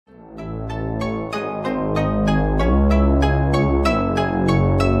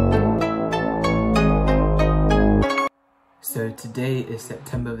today is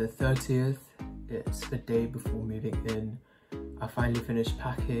September the 30th. It's the day before moving in. I finally finished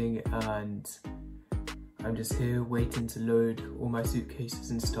packing and I'm just here waiting to load all my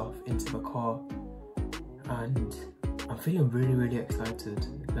suitcases and stuff into my car. And I'm feeling really excited.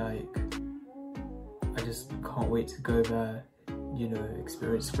 Like, I just can't wait to go there, you know,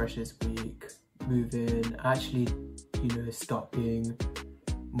 experience Freshers Week, move in, actually, you know, start being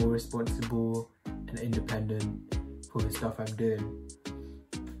more responsible and independent for the stuff I'm doing.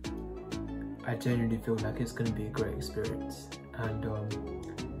 I genuinely feel like it's going to be a great experience, and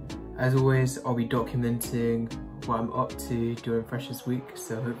as always I'll be documenting what I'm up to during Freshers Week,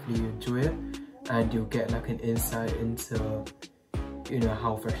 so hopefully you enjoy it and you'll get like an insight into, you know,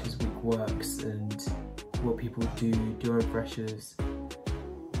 how Freshers Week works and what people do during Freshers.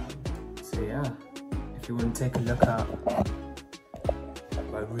 So yeah, if you want to take a look at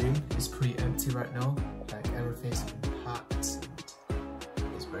my room, it's pretty empty right now, like everything's been packed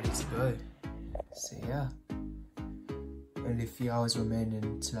and it's ready to go. So yeah, only a few hours remaining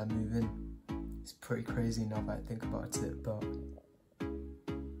until I move in. It's pretty crazy now that I think about it, but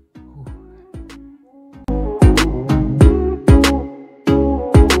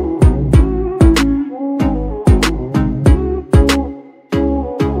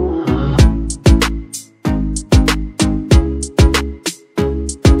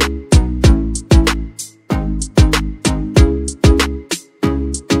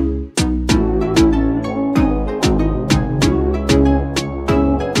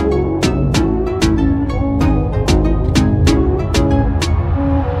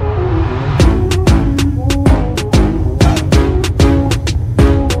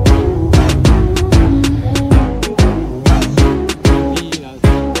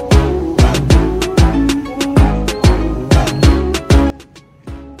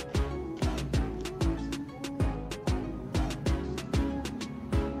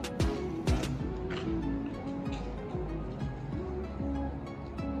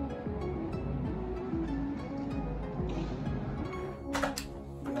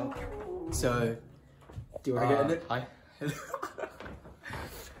so, do you want to get in it? Hi.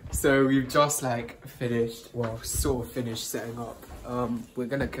 So we've just like finished, well, sort of finished setting up. We're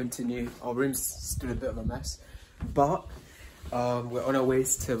gonna continue. Our room's still a bit of a mess, but we're on our way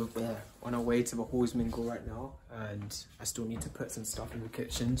to the halls mingle right now, and I still need to put some stuff in the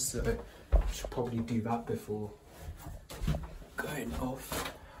kitchen, so I should probably do that before going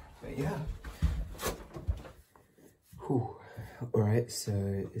off. But yeah. Whew. Alright,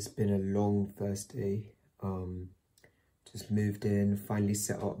 so it's been a long first day. Just moved in, finally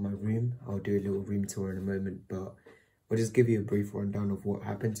set up my room. I'll do a little room tour in a moment, but I'll just give you a brief rundown of what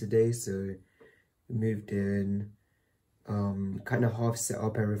happened today. So we moved in, kind of half set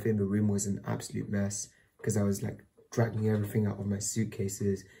up everything. The room was an absolute mess because I was like dragging everything out of my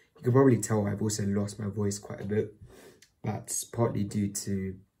suitcases. You can probably tell I've also lost my voice quite a bit. That's partly due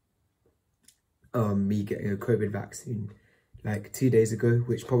to me getting a COVID vaccine like 2 days ago,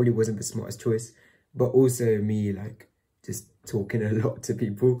 which probably wasn't the smartest choice, but also me like just talking a lot to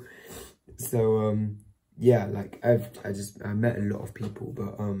people. So yeah, like I met a lot of people,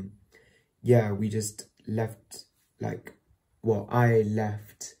 but yeah, we just left, like, well, I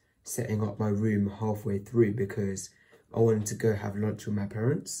left setting up my room halfway through because I wanted to go have lunch with my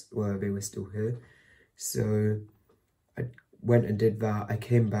parents while they were still here. So I went and did that. I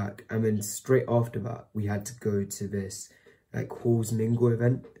came back, and then straight after that we had to go to this like halls mingle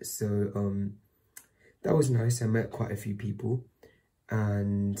event. So that was nice. I met quite a few people,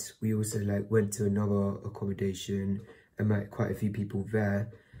 and we also like went to another accommodation and met quite a few people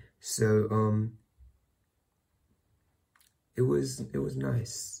there. So it was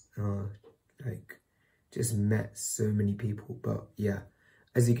nice. Like, just met so many people. But yeah,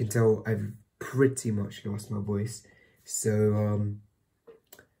 as you can tell, I've pretty much lost my voice, so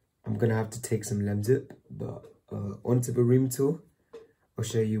I'm gonna have to take some Lemsip. But onto the room tour. I'll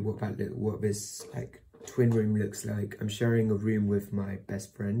show you what this like twin room looks like. I'm sharing a room with my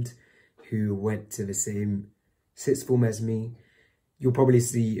best friend who went to the same sixth form as me. You'll probably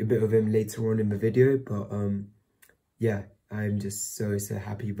see a bit of him later on in the video, but yeah, I'm just so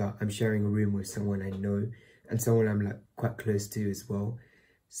happy that I'm sharing a room with someone I know and someone I'm like quite close to as well.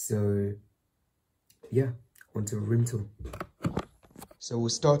 So yeah, onto a room tour. So we'll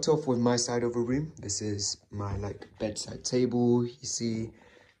start off with my side of a room. This is my like bedside table, you see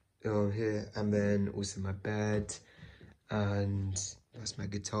here, and then also my bed, and that's my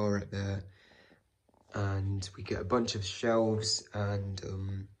guitar right there. And we get a bunch of shelves and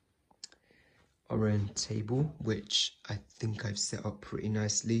our own table, which I think I've set up pretty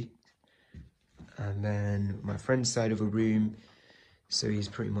nicely. And then my friend's side of a room, So he's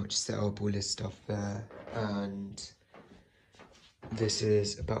pretty much set up all his stuff there, and this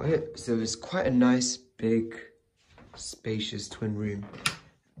is about it. So it's quite a nice, big, spacious twin room.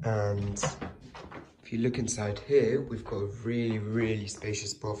 And if you look inside here, we've got a really, really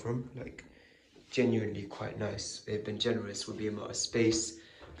spacious bathroom, like genuinely quite nice. They've been generous with the amount of space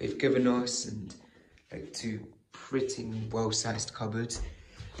they've given us, and like 2 pretty well-sized cupboards.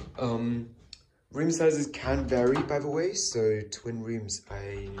 Room sizes can vary, by the way, so twin rooms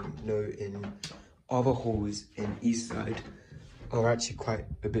I know in other halls in East Side are actually quite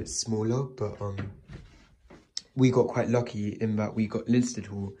a bit smaller, but we got quite lucky in that we got Linstead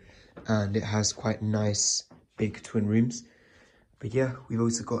Hall and it has quite nice big twin rooms. But yeah, we've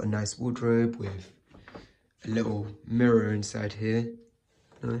also got a nice wardrobe with a little mirror inside here,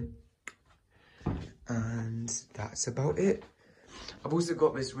 and that's about it. I've also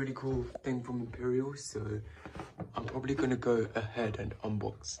got this really cool thing from Imperial, so I'm probably gonna go ahead and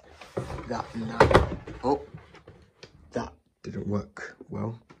unbox that now. Oh, that didn't work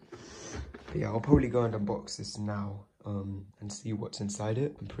well. But yeah, I'll probably go and unbox this now and see what's inside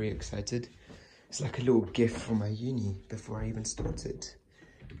it. I'm pretty excited. It's like a little gift from my uni before I even started.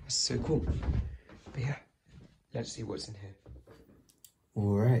 That's so cool. But yeah, let's see what's in here.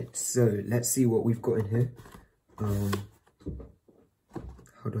 All right, so let's see what we've got in here.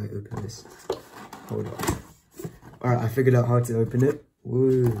 How do I open this? Hold on. All right, I figured out how to open it.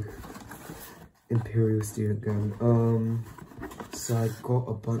 Woo. Imperial student gang. So I got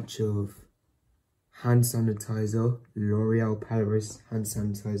a bunch of hand sanitizer, L'Oreal Paris hand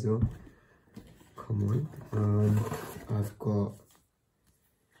sanitizer. Come on. I've got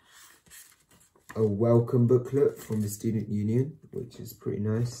a welcome booklet from the student union, which is pretty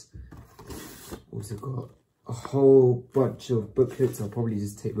nice. Also got a whole bunch of booklets. I'll probably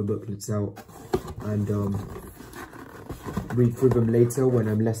just take the booklets out and read through them later when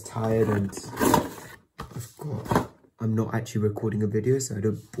I'm less tired and I'm not actually recording a video, so I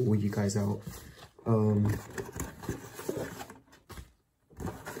don't bore you guys out.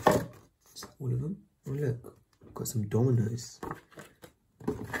 Is that all of them? Oh look, got some Dominoes.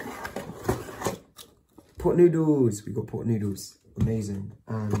 Pot noodles, we got pot noodles, amazing.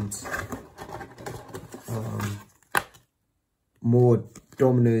 And more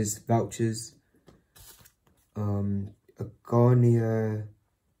Domino's vouchers, a Garnier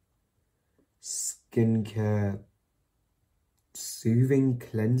skincare soothing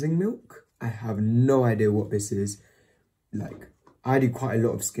cleansing milk. I have no idea what this is. Like, I do quite a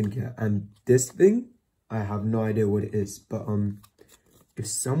lot of skincare, and this thing, I have no idea what it is. But if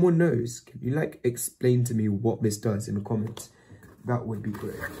someone knows, can you like explain to me what this does in the comments? That would be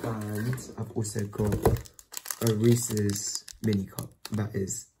great. And I've also got a Reese's mini cup. That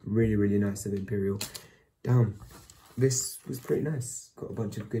is really, really nice of Imperial. Damn, this was pretty nice. Got a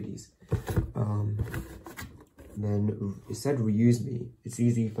bunch of goodies. Then it said reuse me. It's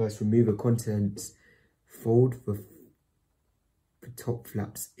easy. First, remove the contents. Fold the top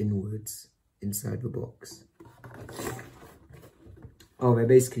flaps inwards inside the box. Oh, they're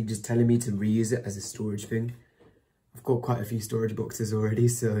basically just telling me to reuse it as a storage thing. I've got quite a few storage boxes already,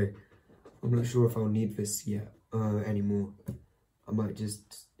 so I'm not sure if I'll need this yet anymore. I might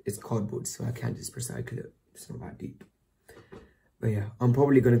just, it's cardboard, so I can't just recycle it. It's not that deep. But yeah, I'm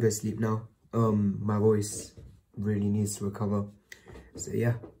probably gonna go sleep now. My voice really needs to recover. So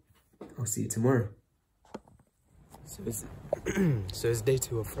yeah, I'll see you tomorrow. So it's day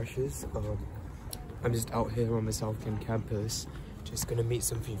 2 of freshers. I'm just out here on the South End campus, just gonna meet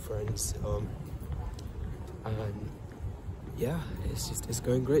some few friends. And yeah, it's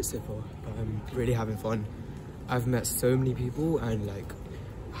going great so far. I'm really having fun. I've met so many people, and like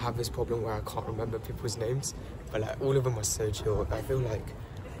I have this problem where I can't remember people's names, but like all of them are so chill. I feel like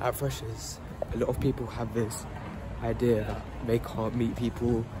at freshers, a lot of people have this idea that they can't meet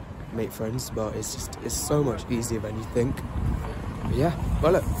people, make friends, but it's so much easier than you think. But yeah,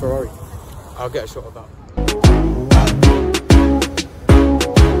 well look, Ferrari. I'll get a shot of that.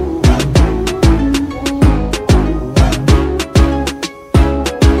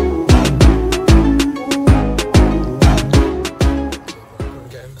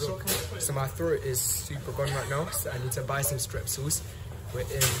 So my throat is super gone right now, so I need to buy some Strepsils. We're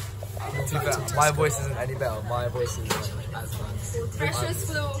in. My voice isn't any better. My voice is as bad.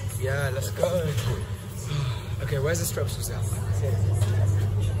 Precious flu. Yeah, let's go. Okay, where's the Strepsils at?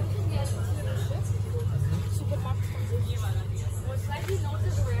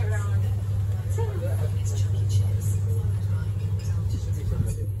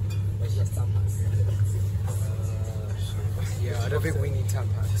 Yeah, I don't think we need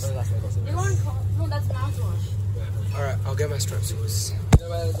Tampax. No, that's no, that's mouthwash. Alright, I'll get my strepsils.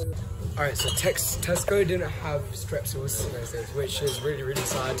 Alright, so Tesco didn't have strepsils, which is really, really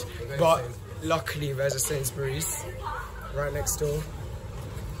sad. But luckily there's a Sainsbury's right next door.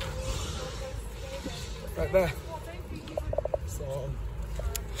 Right there. So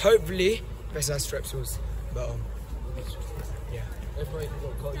hopefully this has strepsils. But yeah. You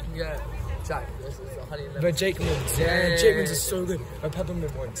can get Jack. This is a honey and lemon. The Jake ones, yeah. Jake ones are so good. The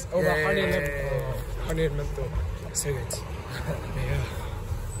peppermint ones. Oh, the honey and lemon. Oh, honey and menthol. So good. Yeah.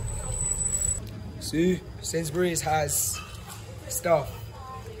 See, Sainsbury's has stuff.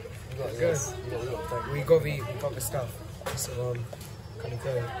 Good. We got the stuff. So gonna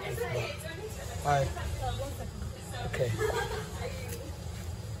go. Bye. Okay.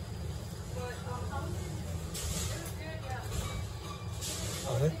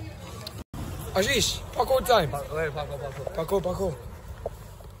 Ashish, parkour time. Parkour.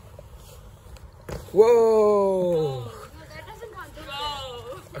 Whoa. That doesn't count.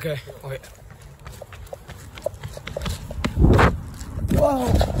 Okay, wait. Whoa.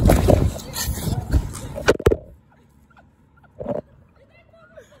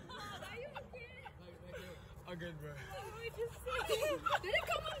 I'm good, bro. Did it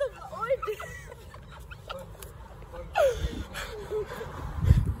come on the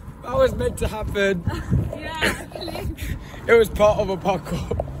That was meant to happen. Yeah, actually. It was part of a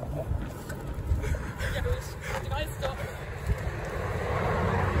parkour. Guys, stop.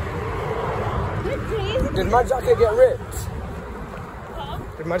 Did my jacket get ripped? Huh?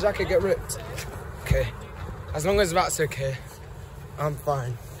 Did my jacket get ripped? Okay. As long as that's okay, I'm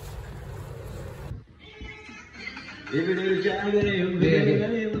fine.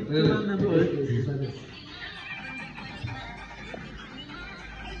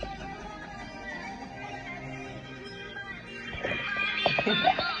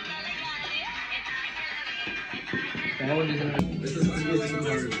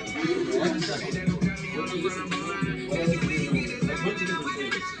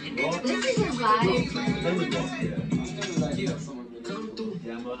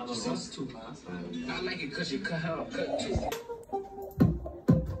 I like it because you cut her off, cut too.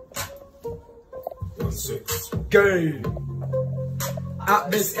 Gay.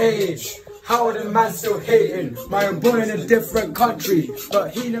 At this age, how are the man still hating? My own boy in a different country,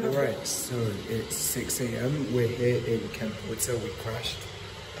 but he never. Right, so it's 6 AM. We're here in Kent Hotel. We crashed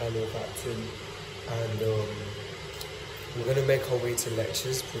and we're Acton, and we're gonna make our way to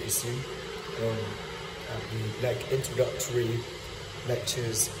lectures pretty soon. Like introductory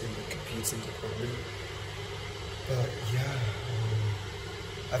lectures in the computing department. But yeah,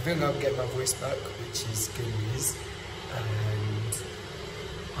 I think I'll get my voice back, which is good news. And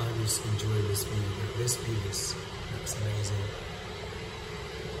I'm just enjoying this view. This view looks amazing.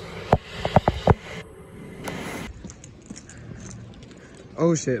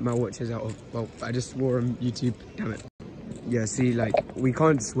 Oh shit, my watch is out of, well, I just swore on YouTube, damn it. Yeah, see, like, we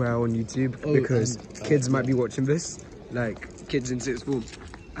can't swear on YouTube because kids might be watching this, like, kids in 6th form,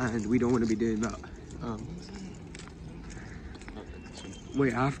 and we don't want to be doing that.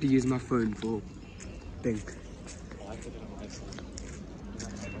 Wait, I have to use my phone for thing.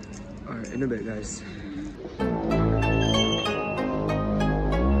 Alright, in a bit, guys.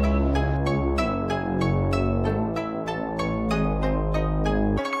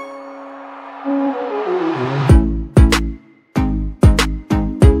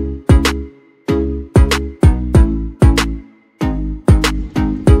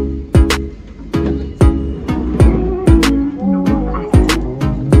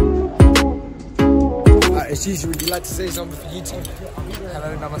 Ashish, would you like to say something for YouTube?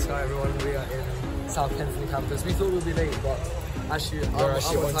 Hello, namaskar everyone. We are in South Kensington campus. We thought we'd be late, but actually, I'm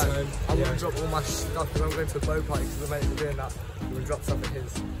on time. I'm going to drop all my stuff because I'm going to a bow party because the mates are doing that. We're going to drop some of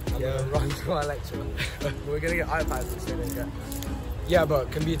his. I'm going to run to our lecture. We're going to get iPads, which we didn't get. Yeah,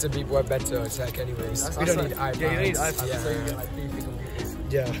 but computer people are better at tech anyways. We don't need iPads. Yeah, you need iPads, so you get like beefy computers.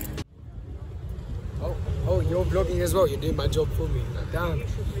 Yeah. Oh, you're vlogging as well. You're doing my job for me. Damn.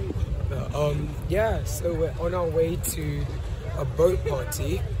 Yeah, so we're on our way to a boat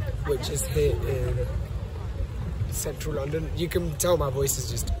party, which is here in central London. You can tell my voice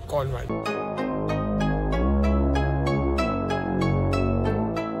is just gone right now.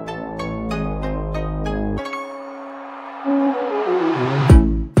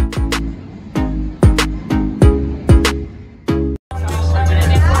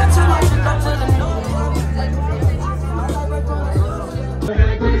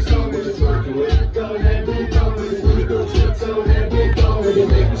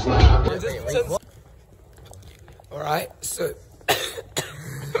 Alright, so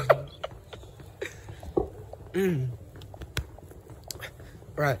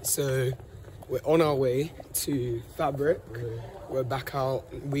Right, so we're on our way to Fabric. We're back out.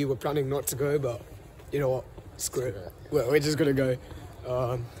 We were planning not to go, but you know what? Screw it. We're just gonna go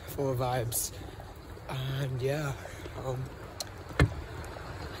for vibes. And yeah,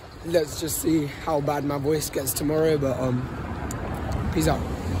 let's just see how bad my voice gets tomorrow. But peace out.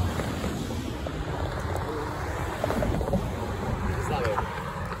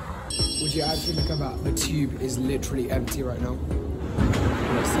 Would you actually look at that? The tube is literally empty right now.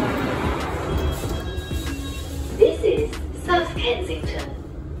 This is South Kensington.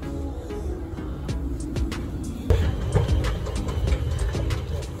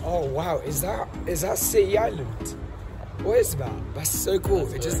 Oh wow, is that City Island? What is that? That's so cool.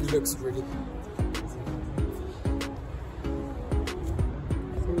 It just looks really.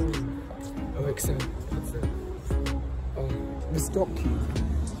 Oh, excellent. Oh, the stock cube.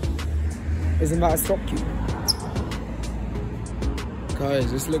 Isn't that a stock cube?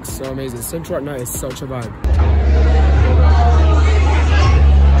 Guys, this looks so amazing. Central at night is such a vibe.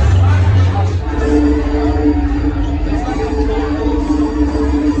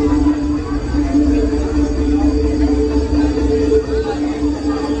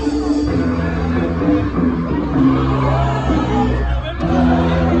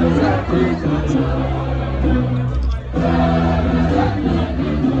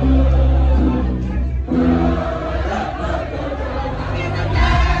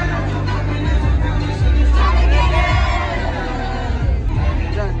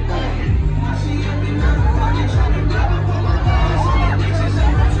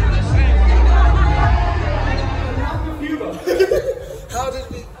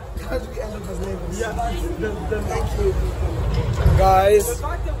 Guys,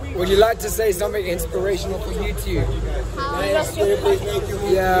 would you like to say something inspirational for YouTube?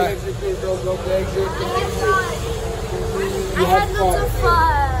 Yeah. I had lots of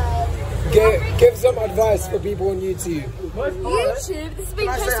fun. Give some advice for people on YouTube. YouTube? This is being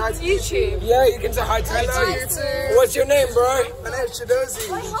posted on YouTube. Yeah, you can say hi to YouTube. What's your name, bro? My name's Shadozi.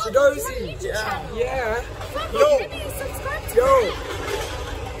 Shadozi. Yeah. Yo.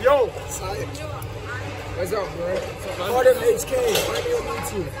 Yo. What's up, bro? Part of HK. Find me on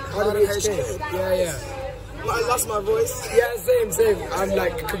YouTube. Part of HK. Yeah. I lost my voice. Yeah, same. I'm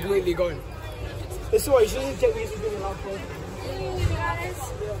like completely gone. It's alright, you shouldn't take me to doing a lot of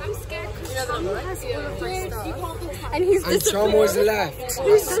I'm scared because and he's and Chum was left.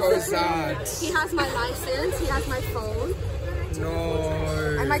 He's so sad. He has my license, he has my phone.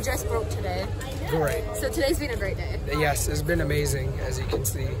 No. And my dress broke today. Great. So today's been a great day. Yes, it's been amazing, as you can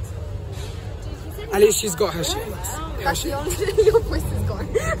see. At least she's got her shades. That's the only thing. Your voice is gone.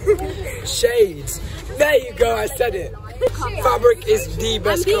 Shades. There you go, I said it. Fabric is the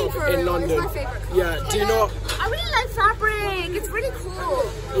best club in London. It's my favorite club. Yeah, do you not? I really like Fabric. It's really cool.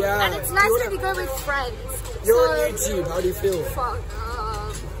 Yeah. And it's nice when you go with friends. You're on YouTube, how do you feel? Fuck.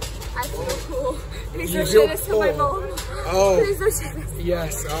 I feel cool. Please You don't feel share this to my cool? mom. Oh. Please don't share this.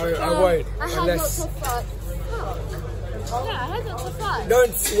 Yes, I won't. I had Unless... lots of fun. Yeah, I had lots of fun.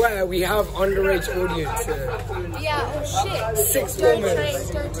 Don't swear, we have underage audience here. Yeah, oh shit. Sixth Don't formers.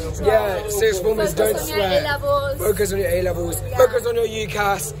 drink, don't do drugs. Yeah, sixth formers, don't Focus on your swear. A-levels. Focus on your A-levels, Yeah. focus on your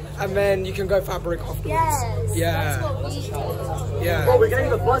UCAS, and then you can go Fabric afterwards. Yes, Yeah. that's what we do. Yeah. Oh, we're getting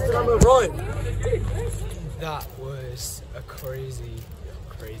the bus to number one. That was a crazy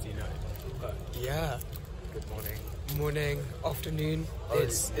night. But yeah. Good morning, afternoon.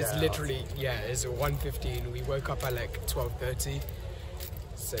 It's literally, it's 1:15. We woke up at like 12:30.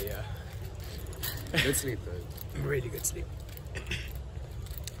 So yeah. Good sleep though. Really good sleep.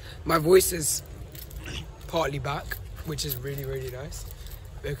 My voice is partly back, which is really nice,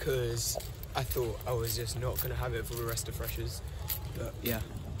 because I thought I was just not gonna have it for the rest of freshers. But yeah.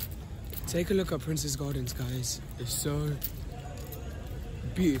 Take a look at Princess Gardens, guys. It's so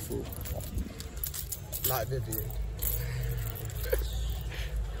beautiful. Like Vivian.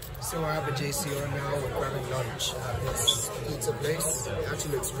 So we're at the JCR now, we're grabbing lunch at this pizza place. It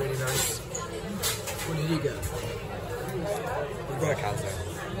actually looks really nice. What did you get? We got a calzone.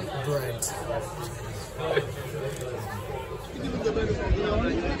 Bread.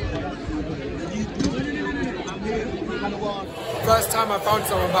 First time I found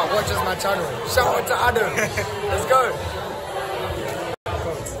someone that watches my channel. Shout out to Adam. Let's go.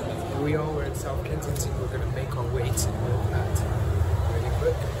 We're in South Kensington. We're going to make our way to that really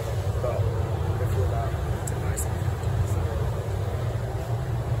quick. But before that, it's a nice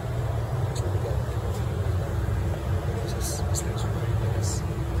It's literally really nice.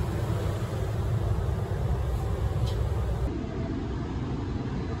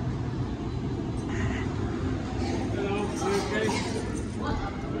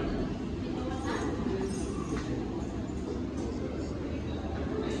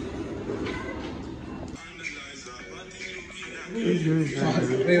 Wait, do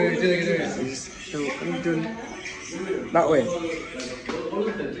it. So I'm done. That way.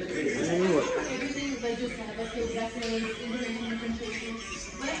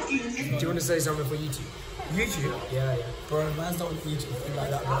 Do you want to say something for YouTube? YouTube? Yeah, yeah. Bro, man's not on YouTube, thing like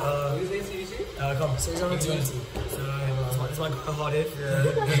that, but come, say something to YouTube. So, it's like Hardiv.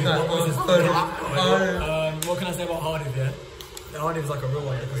 What can I say about Hardiv, yeah? Hardiv's like a real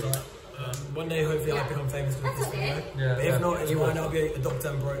one, because one day hopefully I'll become famous with this video. Yeah, but if not, it's fine, I'll be a doctor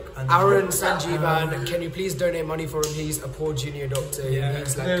and broke. And Aaron Sanjeevan, can you please donate money for him? He's a poor junior doctor. Yeah, he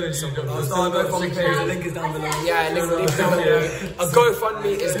needs like someone. I'll start a GoFundMe page, the link is down below. Yeah, link down below. A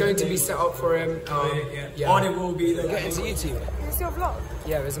GoFundMe is going to be set up for him. Yeah. Hardiv will be the... Get into YouTube. Is this your vlog?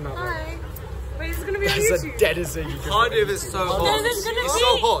 Yeah, there's a map. Hi. Wait, is it going to be on That's YouTube? the deadest thing you can Hardiv is so hot. No, there's going to be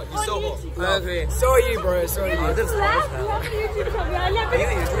so hot. He's so on hot. YouTube. I agree. So are you, bro. So are you. You have a YouTube channel. I never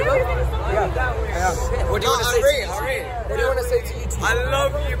What do you want to say to YouTube? What do you want to say to YouTube? I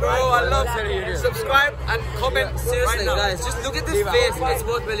love you, bro. I love you. Subscribe and comment. Seriously, guys, just look at this face. It's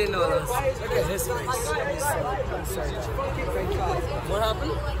worth $1 million. Okay, this face. What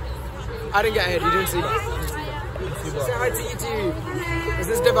happened? I didn't get ahead. You didn't see that. Say hi to YouTube. This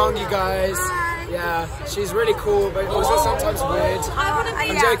is Devangi, guys. Yeah, she's really cool, but also sometimes weird.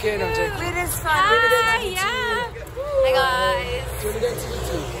 I'm joking. It is fun. Hi, yeah. Hi, guys. Do you want to get to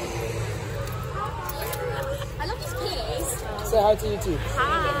YouTube? I love this place. Say hi to YouTube.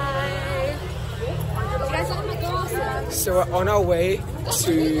 Hi. You guys like my glasses? So we're on our way to...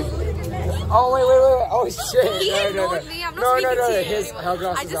 Oh, wait. Oh, shit. He ignored me. I'm not speaking to you. Here's her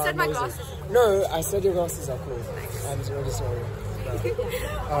glasses. I just said my glasses. No, I said your glasses are cool. I'm really sorry.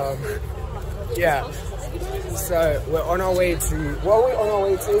 Yeah. So we're on our way to... What are we on our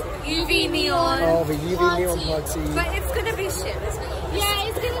way to? UV Neon. Oh, the UV Neon party. But it's gonna be shit. Yeah,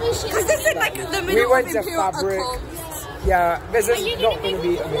 it's gonna be shit. Because this is like the middle We went of to Imperial Fabric. College. Yeah, this But you is need not to going to make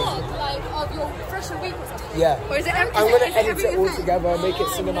be a amazing. vlog, like, of your freshman week or something. Yeah. Or is it I'm going to edit it all together, make it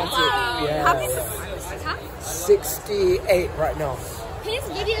cinematic. Wow. Yeah. How many subscribers? Huh? 68 right now. His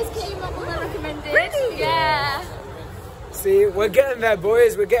videos came up when I recommended. Really? Yeah. See, we're getting there,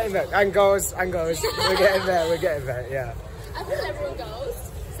 boys. We're getting there. And girls. We're getting there. We're getting there. Yeah. I feel everyone goes.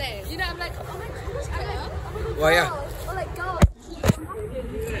 Same. You know, I'm like, oh my gosh, girl. Well, yeah. Or like, girl.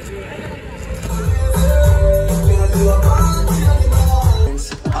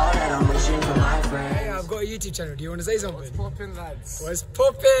 Hey, I've got a YouTube channel. Do you want to say something? What's poppin', lads? What's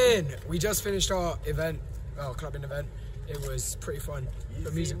poppin'? We just finished our event, our clubbing event. It was pretty fun.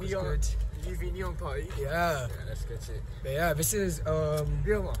 The music was good. UV Neon party. Yeah. Let's get it. But yeah, this is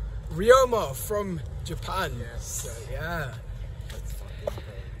Ryoma. Ryoma from Japan. Yes. So yeah.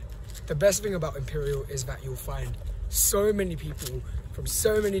 The best thing about Imperial is that you'll find so many people from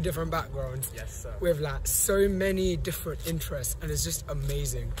so many different backgrounds. Yes, sir. With like so many different interests, and it's just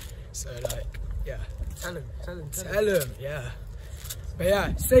amazing. So like, yeah. Tell him. Yeah. But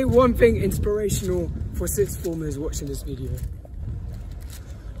yeah, say one thing inspirational for sixth formers watching this video.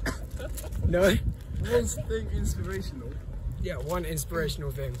 No? One thing inspirational. Yeah, one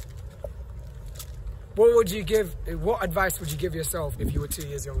inspirational thing. What advice would you give yourself if you were 2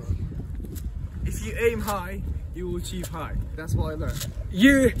 years younger? If you aim high, you will achieve high. That's what I learned.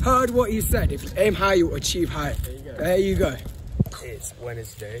 You heard what he said. If you aim high, you will achieve high. There you go. It's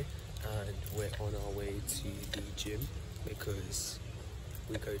Wednesday and we're on our way to the gym because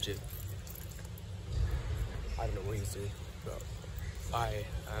we go gym. I don't know what he's doing, but I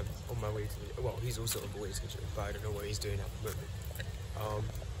am on my way to the, well, he's also on the way to the gym, but I don't know what he's doing at the moment.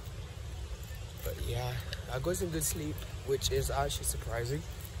 But yeah, I got some good sleep, which is actually surprising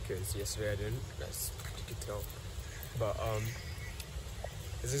because yesterday I didn't, as you can tell. But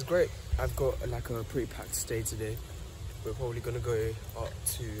this is great. I've got like a pretty packed day today. We're probably gonna go up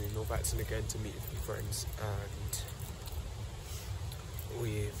to North Acton again to meet a few friends, and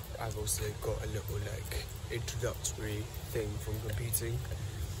I've also got a little like introductory thing from computing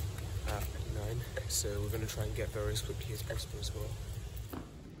at 9, so we're gonna try and get there as quickly as possible as well.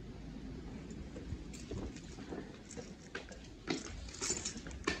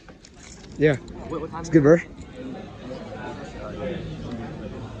 Yeah, it's good, bro.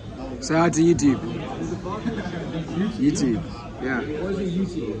 Say hi to YouTube. YouTube, yeah. What is it,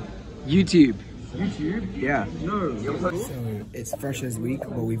 YouTube? YouTube. YouTube? Yeah. No. So it's Freshers Week,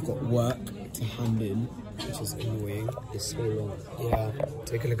 but we've got work to hand in, which is annoying. It's so long. Yeah,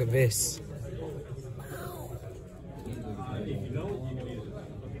 take a look at this.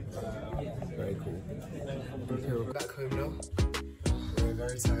 Very cool. We're back home now. We're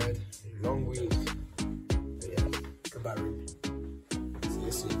very tired. Long week. But yeah, goodbye room. See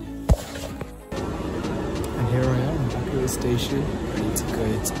you soon. And here I am, back at the station, ready to go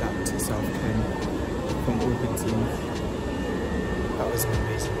back to South Kent from Orpington. That was an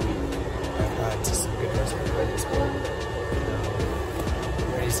amazing week. I've had some good rest of the as well.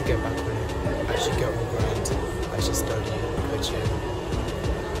 Ready to get back on it. Actually get on grind. Actually study, coaching.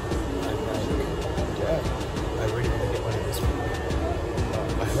 And I really want to get on it this week.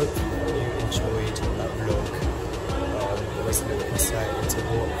 I hope you enjoyed that vlog. It was a little insight into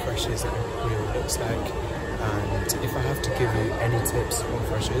what freshers at Imperial looks like. And if I have to give you any tips on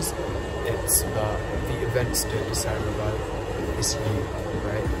freshers, it's the events don't decide about it. It's you,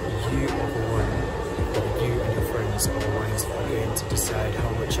 right? You are the one, or you and your friends are the ones that are going to decide how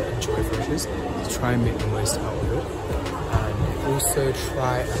much you enjoy freshers. So try and make the most out of it. And also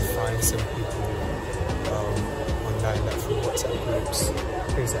try and find some people online, like through WhatsApp groups,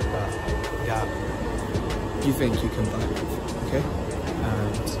 things like that, that you think you can vibe with, okay?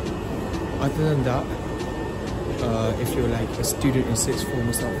 And other than that, if you're like a student in sixth form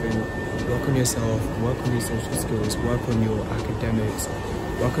or something, work on yourself, work on your social skills, work on your academics,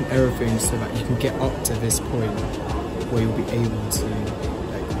 work on everything so that you can get up to this point where you'll be able to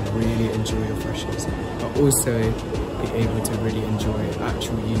like really enjoy your freshers, but also be able to really enjoy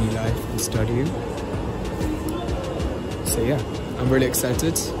actual uni life and studying. So yeah, I'm really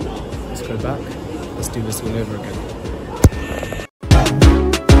excited. Let's go back. Let's do this all over again.